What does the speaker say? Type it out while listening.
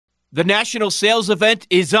The national sales event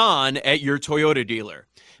is on at your Toyota dealer,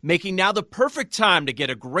 making now the perfect time to get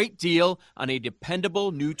a great deal on a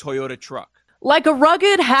dependable new Toyota truck. Like a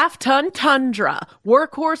rugged half-ton Tundra,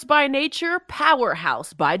 workhorse by nature,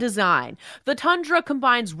 powerhouse by design. The Tundra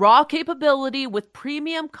combines raw capability with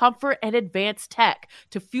premium comfort and advanced tech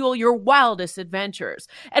to fuel your wildest adventures.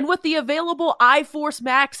 And with the available iForce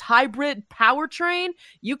Max hybrid powertrain,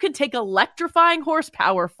 you can take electrifying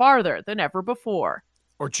horsepower farther than ever before.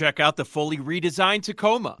 Or check out the fully redesigned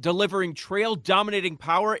Tacoma, delivering trail-dominating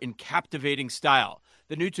power in captivating style.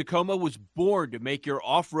 The new Tacoma was born to make your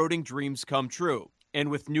off-roading dreams come true.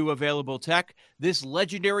 And with new available tech, this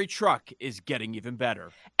legendary truck is getting even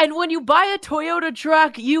better. And when you buy a Toyota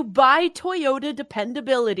truck, you buy Toyota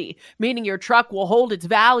dependability, meaning your truck will hold its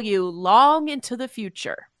value long into the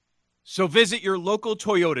future. So visit your local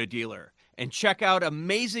Toyota dealer and check out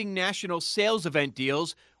amazing national sales event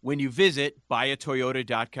deals when you visit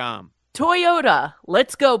buyatoyota.com. Toyota,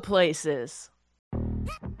 let's go places.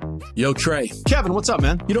 Yo, Trey. Kevin, what's up,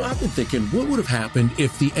 man? You know, I've been thinking, what would have happened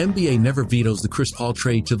if the NBA never vetoes the Chris Paul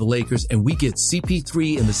trade to the Lakers and we get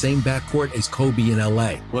CP3 in the same backcourt as Kobe in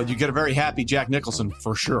LA? Well, you get a very happy Jack Nicholson,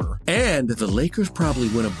 for sure. And the Lakers probably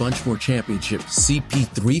win a bunch more championships.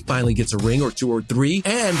 CP3 finally gets a ring or two or three,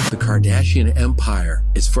 and the Kardashian empire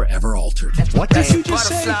is forever altered. What did you just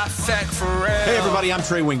say? Hey, everybody, I'm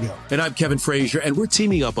Trey Wingo. And I'm Kevin Frazier, and we're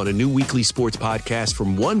teaming up on a new weekly sports podcast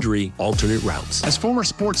from Wondery, Alternate Routes. As former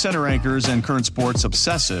Sports Center anchors and current sports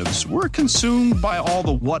obsessives, we're consumed by all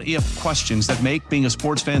the what-if questions that make being a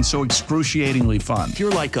sports fan so excruciatingly fun. If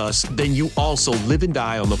you're like us, then you also live and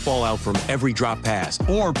die on the fallout from every drop pass.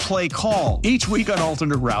 Or play call. Each week on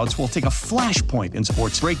Alternate Routes, we'll take a flashpoint in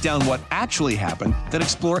sports, break down what actually happened, then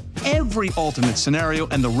explore every alternate scenario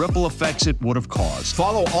and the ripple effects it would have caused.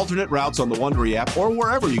 Follow Alternate Routes on the Wondery app or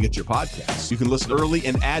wherever you get your podcasts. You can listen early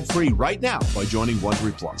and ad-free right now by joining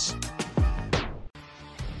Wondery Plus.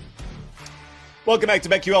 Welcome back to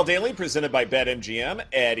BetQL Daily, presented by BetMGM.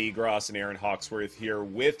 Eddie Gross and Aaron Hawksworth here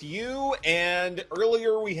with you. And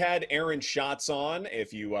earlier we had Aaron Schatz on.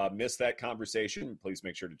 If you missed that conversation, please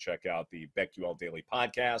make sure to check out the BetQL Daily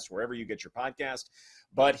podcast, wherever you get your podcast.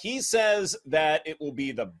 But he says that it will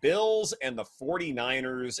be the Bills and the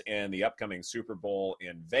 49ers in the upcoming Super Bowl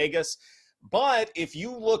in Vegas. But if you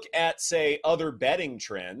look at, say, other betting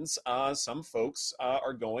trends, some folks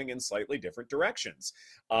are going in slightly different directions.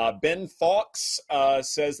 Ben Fawkes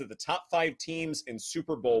says that the top 5 teams in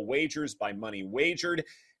Super Bowl wagers by money wagered,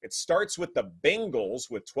 it starts with the Bengals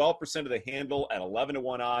with 12% of the handle at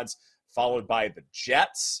 11-1 odds, followed by the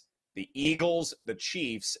Jets, the Eagles, the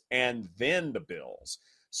Chiefs, and then the Bills.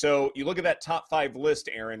 So you look at that top 5 list,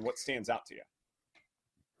 Aaron, what stands out to you?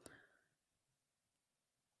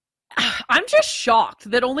 I'm just shocked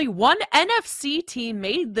that only one NFC team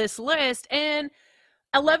made this list, and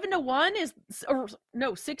 11-1 is, or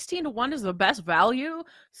no, 16-1 is the best value.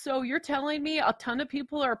 So you're telling me a ton of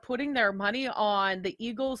people are putting their money on the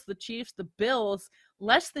Eagles, the Chiefs, the Bills,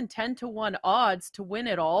 less than 10-1 odds to win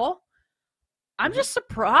it all? I'm just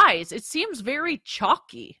surprised. It seems very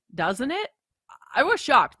chalky, doesn't it? I was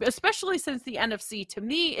shocked, especially since the NFC, to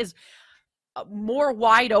me, is more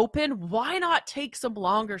wide open. Why not take some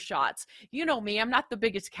longer shots? You know me, I'm not the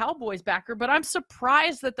biggest Cowboys backer, but I'm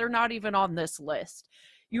surprised that they're not even on this list.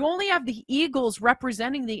 You only have the Eagles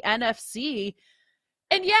representing the NFC.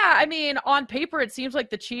 And yeah, I mean, on paper, it seems like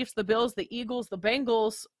the Chiefs, the Bills, the Eagles, the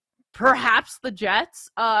Bengals, perhaps the Jets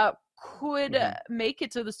could make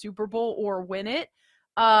it to the Super Bowl or win it.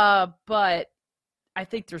 But I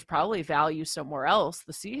think there's probably value somewhere else.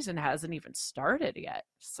 The season hasn't even started yet.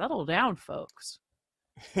 Settle down, folks.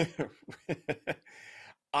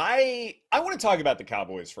 I want to talk about the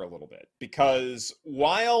Cowboys for a little bit, because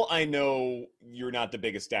while I know you're not the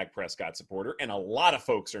biggest Dak Prescott supporter, and a lot of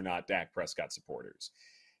folks are not Dak Prescott supporters,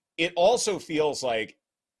 it also feels like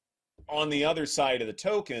on the other side of the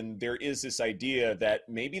token, there is this idea that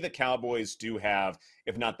maybe the Cowboys do have,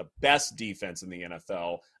 if not the best defense in the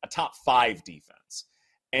NFL, a top 5 defense.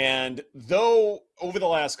 And though over the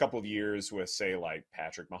last couple of years with, say, like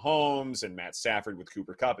Patrick Mahomes and Matt Stafford with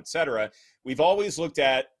Cooper Kupp, et cetera, we've always looked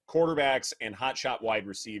at quarterbacks and hotshot wide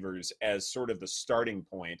receivers as sort of the starting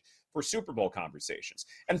point for Super Bowl conversations.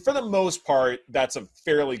 And for the most part, that's a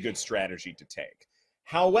fairly good strategy to take.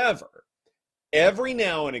 However, every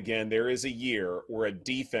now and again, there is a year where a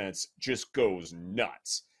defense just goes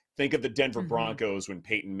nuts. Think of the Denver Broncos when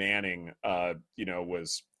Peyton Manning,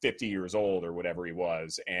 was 50 years old or whatever he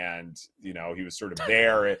was. And, he was sort of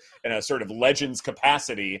there in a sort of legends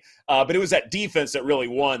capacity. But it was that defense that really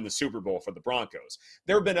won the Super Bowl for the Broncos.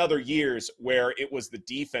 There have been other years where it was the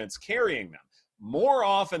defense carrying them. more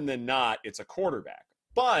often than not, it's a quarterback.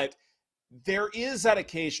 But there is that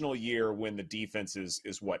occasional year when the defense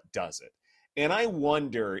is what does it. And I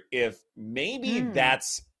wonder if maybe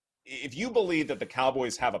if you believe that the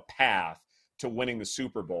Cowboys have a path to winning the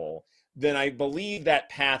Super Bowl, then I believe that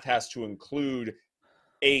path has to include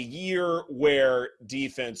a year where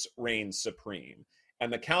defense reigns supreme.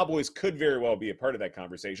 And the Cowboys could very well be a part of that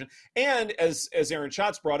conversation. And as Aaron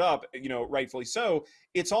Schatz brought up, rightfully so,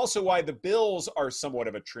 it's also why the Bills are somewhat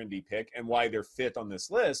of a trendy pick and why they're fifth on this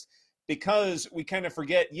list, because we kind of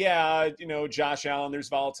forget, Josh Allen, there's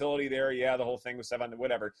volatility there. Yeah, the whole thing with Sevan,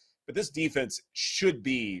 whatever. But this defense should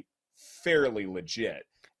be fairly legit.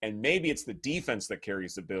 And maybe it's the defense that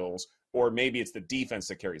carries the Bills, or maybe it's the defense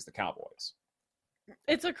that carries the Cowboys.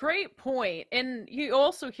 It's a great point. And you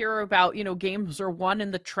also hear about, games are won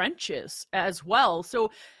in the trenches as well.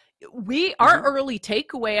 So our early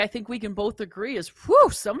takeaway, I think we can both agree, is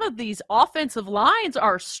some of these offensive lines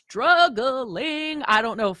are struggling. I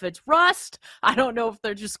don't know if it's rust. I don't know if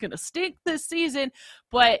they're just going to stink this season.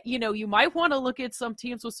 But, you might want to look at some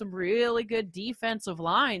teams with some really good defensive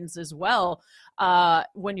lines as well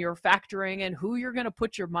when you're factoring in who you're going to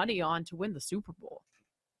put your money on to win the Super Bowl.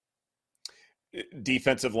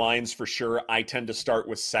 Defensive lines for sure. I tend to start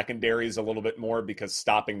with secondaries a little bit more because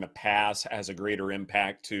stopping the pass has a greater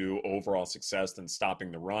impact to overall success than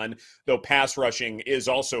stopping the run, though pass rushing is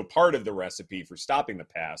also part of the recipe for stopping the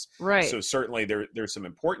pass. Right. So certainly there's some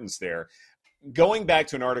importance there. Going back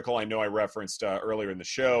to an article I know I referenced earlier in the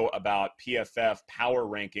show about PFF power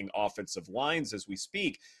ranking offensive lines as we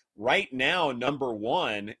speak, right now number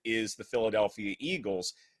 1 is the Philadelphia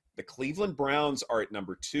Eagles. The Cleveland Browns are at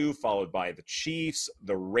number 2, followed by the Chiefs,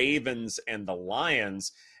 the Ravens, and the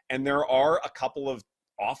Lions. And there are a couple of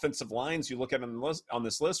offensive lines you look at on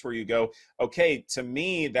this list where you go, okay, to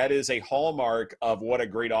me, that is a hallmark of what a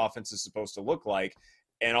great offense is supposed to look like.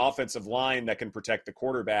 An offensive line that can protect the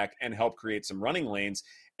quarterback and help create some running lanes.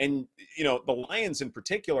 And, the Lions in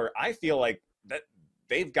particular, I feel like that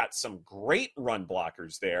they've got some great run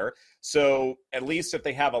blockers there. So at least if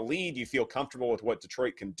they have a lead, you feel comfortable with what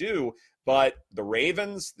Detroit can do. But the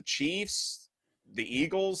Ravens, the Chiefs, the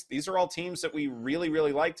Eagles, these are all teams that we really,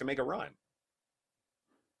 really like to make a run.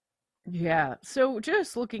 Yeah. So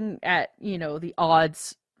just looking at, the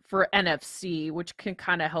odds for NFC, which can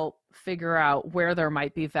kind of help figure out where there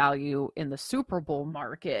might be value in the Super Bowl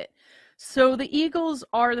market. So the Eagles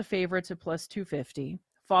are the favorites at plus 250.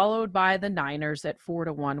 Followed by the Niners at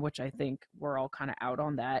 4-1, which I think we're all kind of out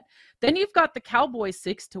on that. Then you've got the Cowboys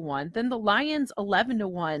 6-1, then the Lions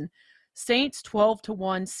 11-1, Saints 12-1,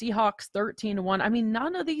 Seahawks 13-1. I mean,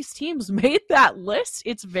 none of these teams made that list.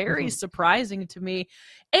 It's very surprising to me.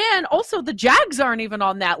 And also the Jags aren't even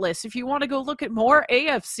on that list. If you want to go look at more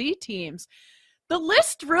AFC teams, the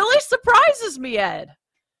list really surprises me, Ed.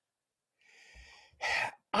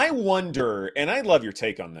 I wonder, and I'd love your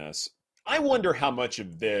take on this, I wonder how much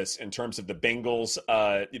of this, in terms of the Bengals,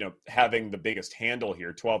 having the biggest handle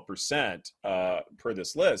here, 12% per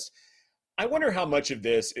this list, I wonder how much of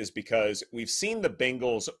this is because we've seen the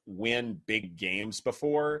Bengals win big games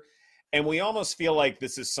before, and we almost feel like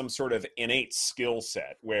this is some sort of innate skill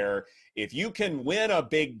set where if you can win a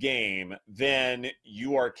big game, then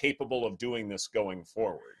you are capable of doing this going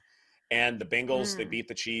forward. And the Bengals, they beat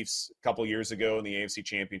the Chiefs a couple years ago in the AFC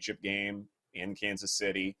Championship game in Kansas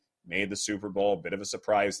City. Made the Super Bowl, a bit of a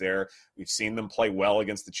surprise there. We've seen them play well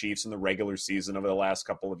against the Chiefs in the regular season over the last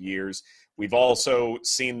couple of years. We've also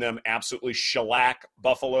seen them absolutely shellac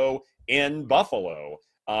Buffalo in Buffalo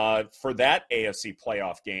for that AFC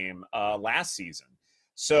playoff game last season.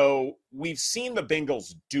 So we've seen the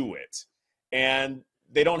Bengals do it, and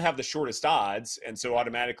they don't have the shortest odds, and so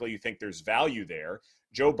automatically you think there's value there.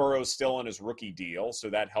 Joe Burrow's still on his rookie deal, so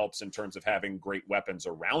that helps in terms of having great weapons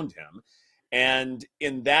around him. And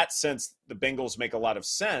in that sense, the Bengals make a lot of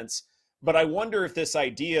sense. But I wonder if this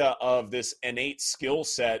idea of this innate skill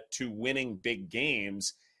set to winning big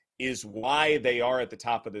games is why they are at the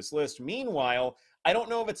top of this list. Meanwhile, I don't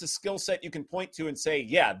know if it's a skill set you can point to and say,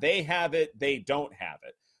 yeah, they have it, they don't have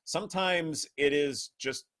it. Sometimes it is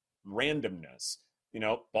just randomness.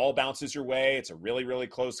 Ball bounces your way. It's a really, really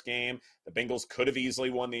close game. The Bengals could have easily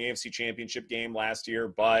won the AFC Championship game last year,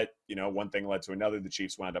 but, one thing led to another. The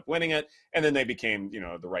Chiefs wound up winning it, and then they became,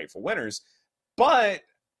 the rightful winners. But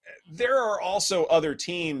there are also other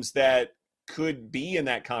teams that could be in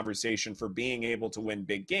that conversation for being able to win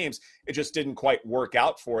big games. It just didn't quite work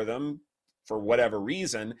out for them for whatever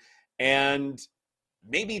reason, and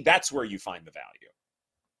maybe that's where you find the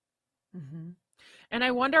value. Mm-hmm. And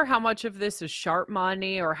I wonder how much of this is sharp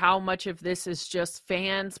money or how much of this is just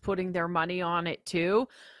fans putting their money on it too.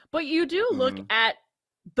 But you do look at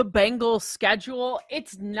the Bengals schedule.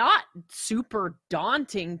 It's not super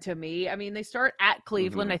daunting to me. I mean, they start at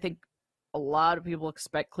Cleveland. I think a lot of people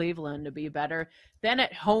expect Cleveland to be better. Then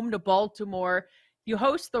at home to Baltimore, you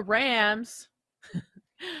host the Rams.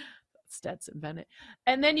 Stetson Bennett.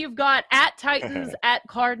 And then you've got at Titans, at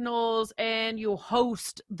Cardinals, and you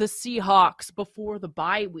host the Seahawks before the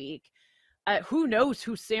bye week. Who knows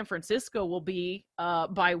who San Francisco will be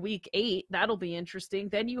by week 8. That'll be interesting.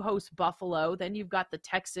 Then you host Buffalo. Then you've got the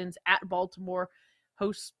Texans at Baltimore,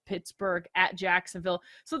 host Pittsburgh, at Jacksonville.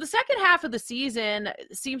 So the second half of the season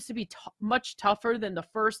seems to be much tougher than the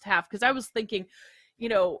first half, because I was thinking, you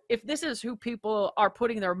know, if this is who people are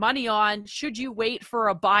putting their money on, should you wait for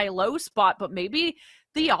a buy low spot? But maybe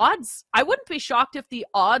the odds, I wouldn't be shocked if the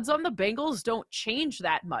odds on the Bengals don't change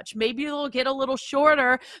that much. Maybe it'll get a little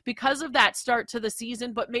shorter because of that start to the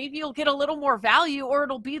season, but maybe you'll get a little more value, or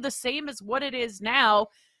it'll be the same as what it is now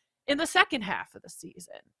in the second half of the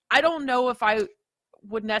season. I don't know if I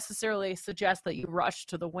would necessarily suggest that you rush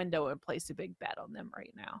to the window and place a big bet on them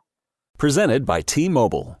right now. Presented by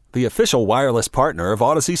T-Mobile, the official wireless partner of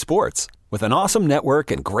Odyssey Sports. With an awesome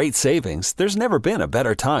network and great savings, there's never been a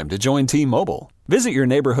better time to join T-Mobile. Visit your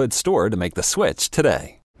neighborhood store to make the switch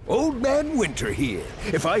today. Old Man Winter here.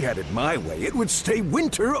 If I had it my way, it would stay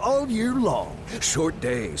winter all year long. Short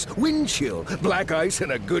days, wind chill, black ice,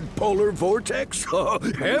 and a good polar vortex. Oh,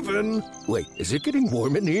 heaven. Wait, is it getting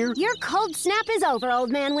warm in here? Your cold snap is over, Old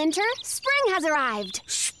Man Winter. Spring has arrived.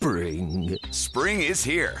 Spring. Spring is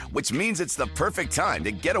here, which means it's the perfect time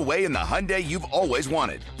to get away in the Hyundai you've always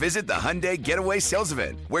wanted. Visit the Hyundai Getaway Sales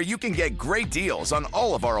Event, where you can get great deals on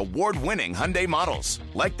all of our award-winning Hyundai models,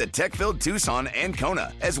 like the tech-filled Tucson and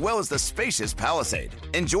Kona, as well as the spacious Palisade.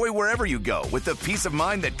 Enjoy wherever you go with the peace of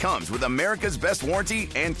mind that comes with America's best warranty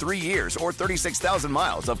and 3 years or 36,000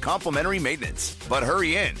 miles of complimentary maintenance. But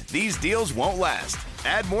hurry in, these deals won't last.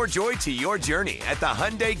 Add more joy to your journey at the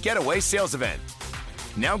Hyundai Getaway Sales Event.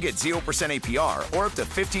 Now get 0% APR or up to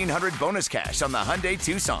 $1,500 bonus cash on the Hyundai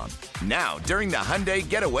Tucson. Now, during the Hyundai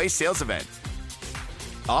Getaway Sales Event.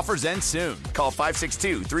 Offers end soon. Call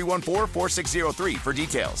 562-314-4603 for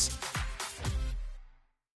details.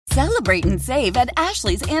 Celebrate and save at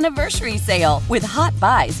Ashley's Anniversary Sale. With Hot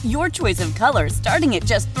Buys, your choice of colors starting at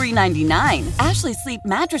just $3.99. Ashley Sleep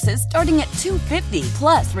mattresses starting at $2.50.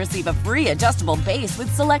 Plus, receive a free adjustable base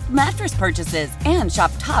with select mattress purchases. And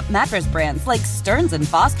shop top mattress brands like Stearns &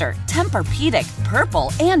 Foster, Tempur-Pedic,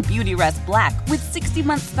 Purple, and Beautyrest Black with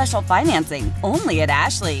 60-month special financing. Only at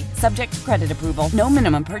Ashley. Subject to credit approval. No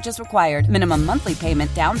minimum purchase required. Minimum monthly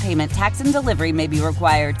payment, down payment, tax, and delivery may be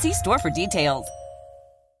required. See store for details.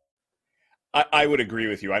 I would agree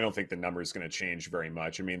with you. I don't think the number is going to change very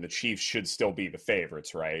much. I mean, the Chiefs should still be the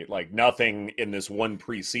favorites, right? Like, nothing in this one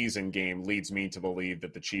preseason game leads me to believe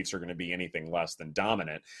that the Chiefs are going to be anything less than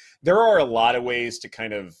dominant. There are a lot of ways to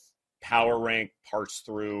kind of power rank, parse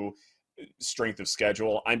through strength of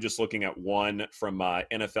schedule. I'm just looking at one from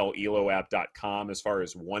NFLEloApp.com as far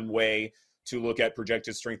as one way to look at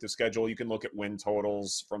projected strength of schedule. You can look at win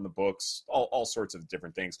totals from the books, all sorts of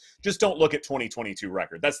different things. Just don't look at 2022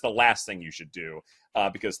 record. That's the last thing you should do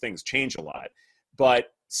because things change a lot.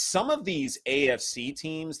 But some of these AFC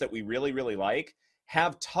teams that we really, really like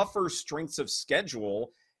have tougher strengths of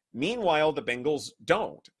schedule. Meanwhile, the Bengals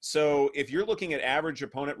don't. So if you're looking at average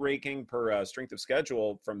opponent ranking per strength of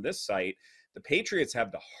schedule from this site, the Patriots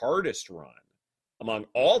have the hardest run among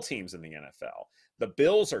all teams in the NFL. The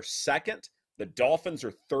Bills are second. The Dolphins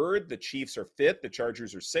are third. The Chiefs are fifth. The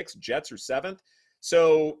Chargers are sixth. Jets are seventh.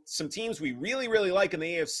 So some teams we really, really like in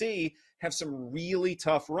the AFC have some really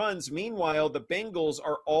tough runs. Meanwhile, the Bengals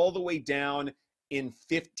are all the way down in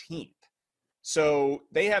 15th. So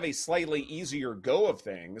they have a slightly easier go of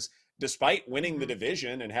things, despite winning the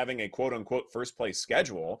division and having a quote-unquote first-place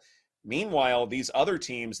schedule. Meanwhile, these other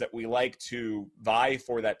teams that we like to vie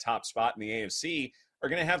for that top spot in the AFC are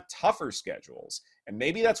going to have tougher schedules. And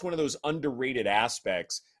maybe that's one of those underrated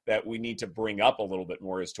aspects that we need to bring up a little bit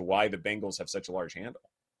more as to why the Bengals have such a large handle.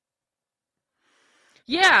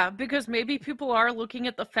 Yeah, because maybe people are looking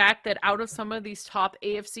at the fact that out of some of these top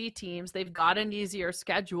AFC teams, they've got an easier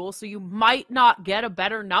schedule, so you might not get a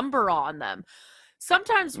better number on them.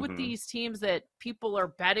 Sometimes with these teams that people are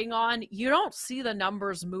betting on, you don't see the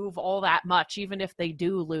numbers move all that much, even if they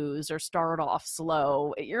do lose or start off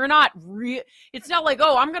slow. You're not it's not like,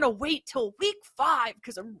 oh, I'm going to wait till week 5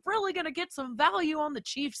 because I'm really going to get some value on the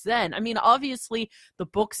Chiefs then. I mean, obviously the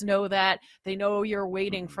books know that. They know you're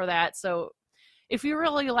waiting for that. So if you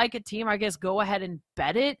really like a team, I guess go ahead and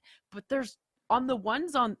bet it. But there's from the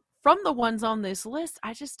ones on this list,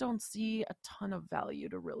 I just don't see a ton of value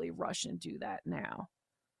to really rush and do that now.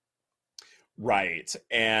 Right.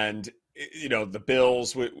 And, the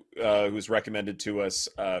Bills, who's recommended to us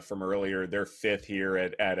from earlier, they're 5th here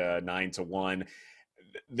at 9-1.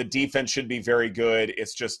 The defense should be very good.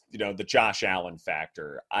 It's just, the Josh Allen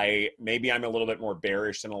factor. Maybe I'm a little bit more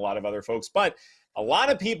bearish than a lot of other folks, but a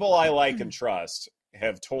lot of people I like and trust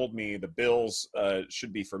have told me the Bills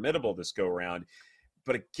should be formidable this go around.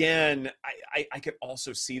 But again, I could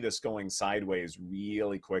also see this going sideways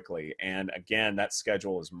really quickly. And again, that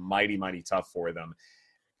schedule is mighty, mighty tough for them.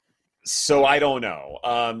 So I don't know.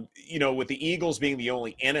 With the Eagles being the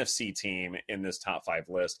only NFC team in this top 5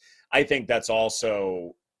 list, I think that's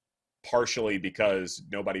also partially because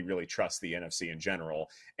nobody really trusts the NFC in general.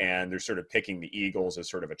 And they're sort of picking the Eagles as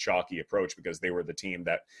sort of a chalky approach because they were the team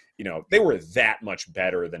that, they were that much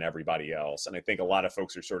better than everybody else. And I think a lot of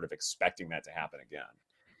folks are sort of expecting that to happen again.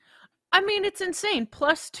 I mean, it's insane.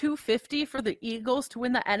 Plus 250 for the Eagles to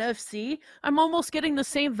win the NFC. I'm almost getting the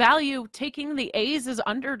same value taking the A's as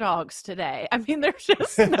underdogs today. I mean, there's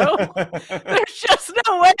just no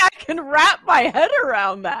way I can wrap my head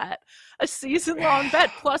around that. A season-long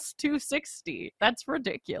bet plus 260. That's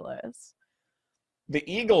ridiculous. The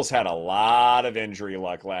Eagles had a lot of injury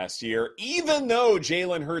luck last year, even though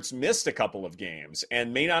Jalen Hurts missed a couple of games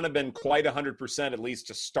and may not have been quite 100% at least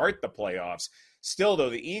to start the playoffs. Still, though,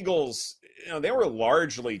 the Eagles, they were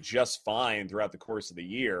largely just fine throughout the course of the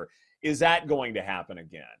year. Is that going to happen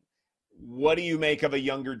again? What do you make of a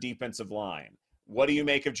younger defensive line? What do you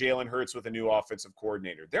make of Jalen Hurts with a new offensive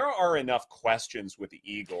coordinator? There are enough questions with the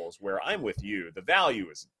Eagles where I'm with you. The value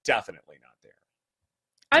is definitely not there.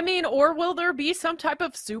 I mean, or will there be some type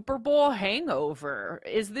of Super Bowl hangover?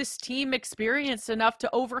 Is this team experienced enough to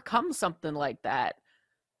overcome something like that?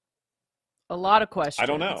 A lot of questions. I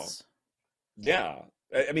don't know. Yeah.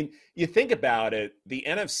 I mean, you think about it, the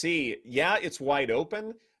NFC, yeah, it's wide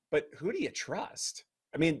open, but who do you trust?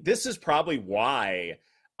 I mean, this is probably why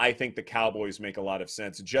I think the Cowboys make a lot of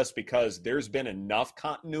sense, just because there's been enough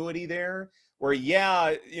continuity there where,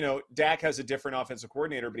 yeah, Dak has a different offensive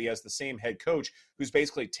coordinator, but he has the same head coach who's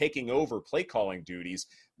basically taking over play calling duties.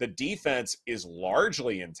 The defense is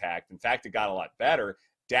largely intact. In fact, it got a lot better.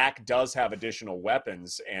 Dak does have additional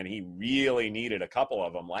weapons, and he really needed a couple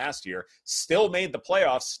of them last year. Still made the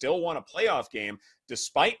playoffs, still won a playoff game,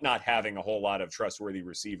 despite not having a whole lot of trustworthy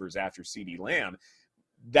receivers after CeeDee Lamb.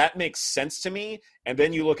 That makes sense to me. And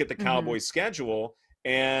then you look at the Cowboys' schedule,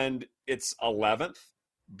 and it's 11th,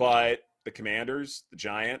 but the Commanders, the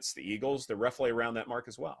Giants, the Eagles, they're roughly around that mark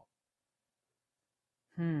as well.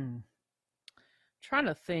 Trying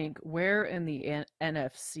to think where in the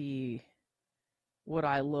NFC would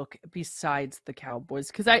I look besides the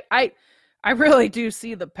Cowboys? Because I really do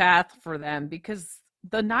see the path for them, because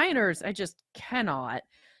the Niners, I just cannot.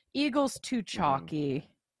 Eagles too chalky.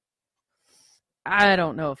 I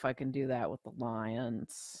don't know if I can do that with the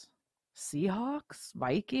Lions. Seahawks,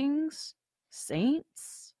 Vikings,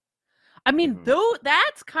 Saints. I mean, though,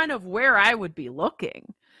 that's kind of where I would be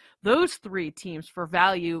looking. Those 3 teams for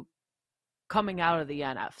value coming out of the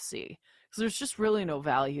NFC. Because there's just really no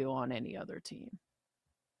value on any other team.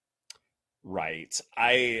 Right.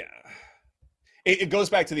 It goes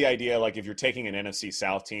back to the idea, like, if you're taking an NFC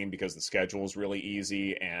South team because the schedule is really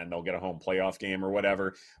easy and they'll get a home playoff game or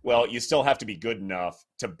whatever, well, you still have to be good enough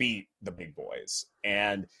to beat the big boys.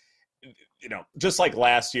 And, just like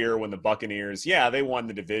last year when the Buccaneers, yeah, they won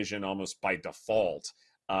the division almost by default,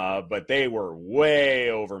 but they were way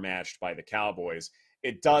overmatched by the Cowboys.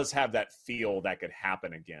 It does have that feel that could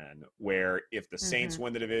happen again, where if the Saints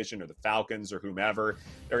win the division or the Falcons or whomever,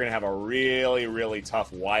 they're going to have a really, really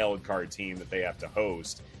tough wild card team that they have to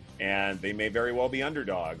host. And they may very well be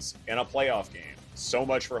underdogs in a playoff game. So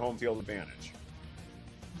much for home field advantage.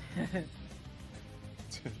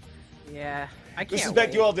 Yeah, I can't This is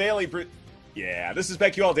wait. BetQL Daily. This is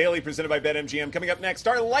BetQL Daily presented by BetMGM. Coming up next,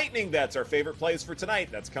 our lightning bets, our favorite plays for tonight.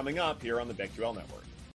 That's coming up here on the BetQL Network.